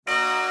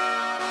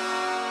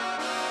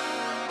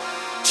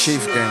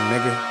Chief gang,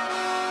 nigga.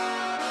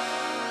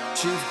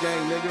 Chief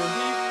gang, nigga.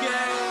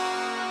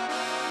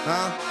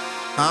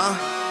 Huh?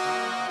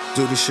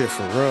 Do this shit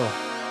for real.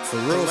 For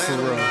real, for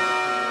real.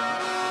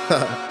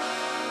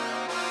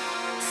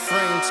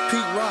 Frames,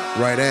 Pete Rock.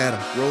 Right at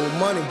him. Roll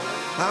money.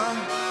 Huh?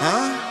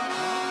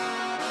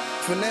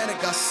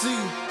 Fanatic, I see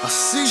you. I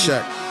see you.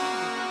 Check.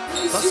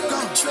 Let's go.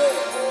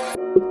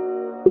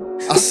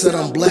 I said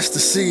I'm blessed to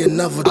see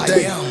another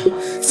day.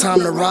 Time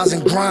to rise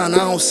and grind, I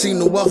don't see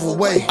no other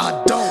way.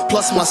 I don't.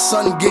 Plus my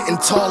son getting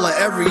taller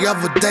every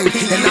other day.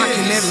 And I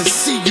can never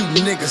see you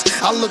niggas,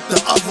 I look the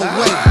other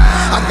way.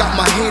 I got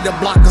my hater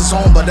blockers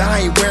on, but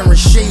I ain't wearing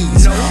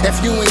shades. If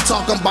you ain't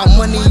talking about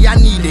money, I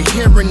need a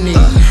hearing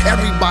aid.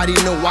 Everybody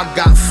know I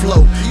got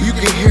flow, you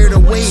can hear the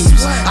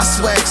waves. I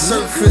swag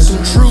surfers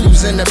and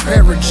trues in a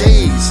pair of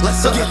J's.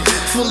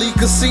 Fully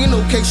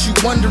Kasino, case you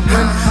wondering.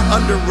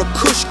 Under a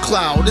Kush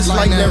cloud, it's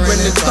like never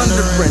and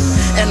thundering.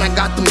 And I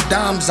got them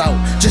dimes out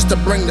just to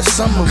bring the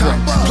summer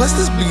in. Plus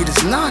this beat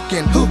is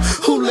knocking.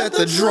 Who let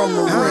the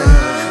drummer in?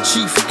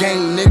 Chief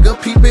gang nigga,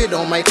 peep it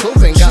on my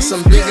clothing. Got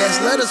some big ass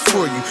letters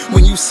for you.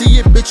 When you see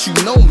it, bitch, you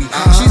know me.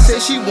 She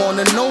said she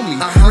wanna know me.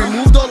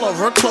 Removed all of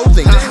her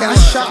clothing. I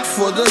shot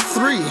for the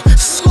 3.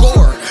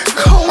 Score.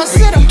 I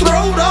said I'm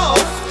throwed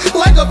off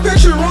like a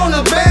picture on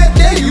a bad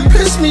day. You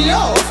piss me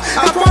off.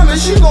 I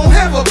promise you gon'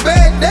 have a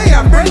bad day.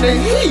 I bring the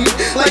heat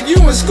like you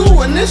in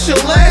school and it's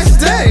your last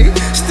day.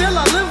 Still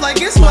I live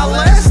like it's my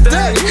last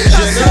day.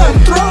 I said I'm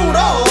throwed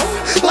off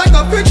like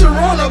a picture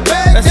on a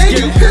bad day.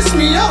 You piss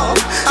me off.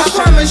 I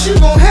promise you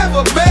gon' have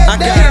a bad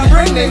day. I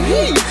bring the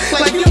heat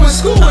like you in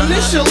school and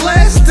it's your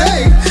last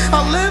day.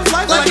 I live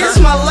like it's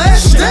my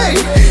last day.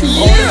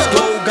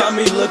 Yeah. Got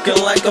me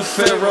looking like a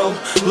pharaoh.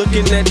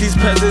 Looking at these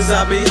peasants,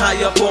 I be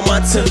high up on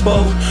my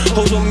tempo.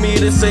 Hold on me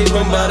to save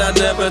them, but I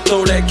never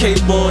throw that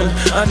cape on.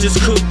 I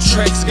just cook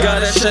tracks,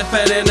 got a chef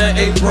hat in an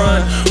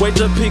apron. Wait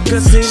to pick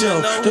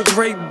Kasino, the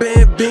great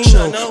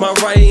Bambino. My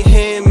right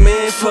hand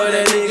man for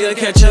that nigga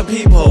catch a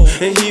peephole.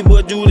 And he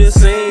would do the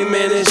same,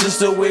 man, it's just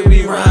the way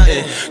we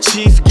riding.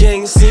 Chief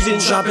gang season,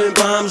 dropping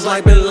bombs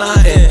like Bin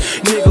Laden.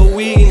 Nigga,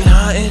 we ain't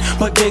hiding,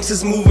 but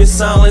gangsters moving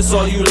silence.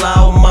 All you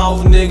loud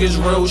mouth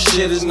niggas, real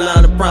shit is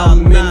not a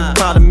problem.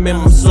 Proud of me,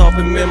 I'm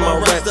solving, man, my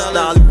rap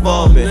style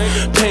evolving.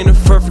 Paint a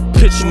perfect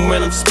picture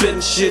when I'm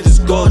spitting, shit is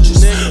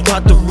gorgeous.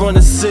 About to run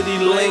the city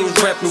lanes,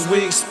 rapping,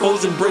 we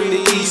exposing, bring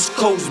the East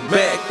Coast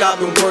back. I've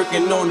been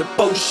working on the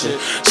potion.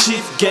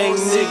 Chief gang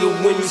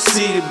nigga, when you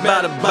see it,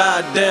 bout to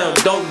buy down.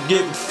 Don't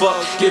give a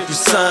fuck if you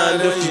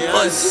signed, if you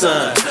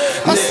unsigned.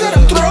 I said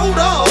I'm throwed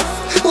off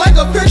like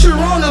a picture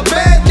on a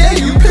bad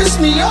day. You piss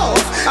me off.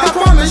 I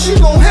promise you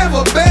gon' have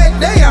a bad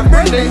day. I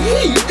bring the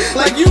heat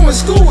like you in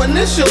school and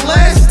it's your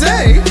last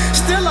day.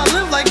 Still I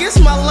live like it's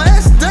my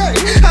last day.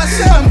 I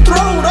said I'm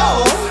throwed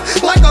off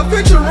like a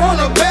picture on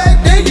a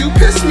bad day. You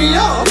piss me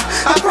off.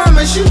 I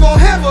promise you gon'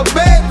 have a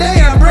bad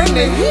day. I bring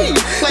the heat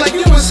like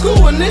you in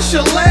school and it's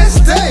your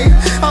last day.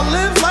 I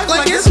live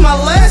like it's my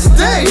last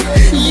day.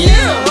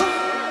 Yeah.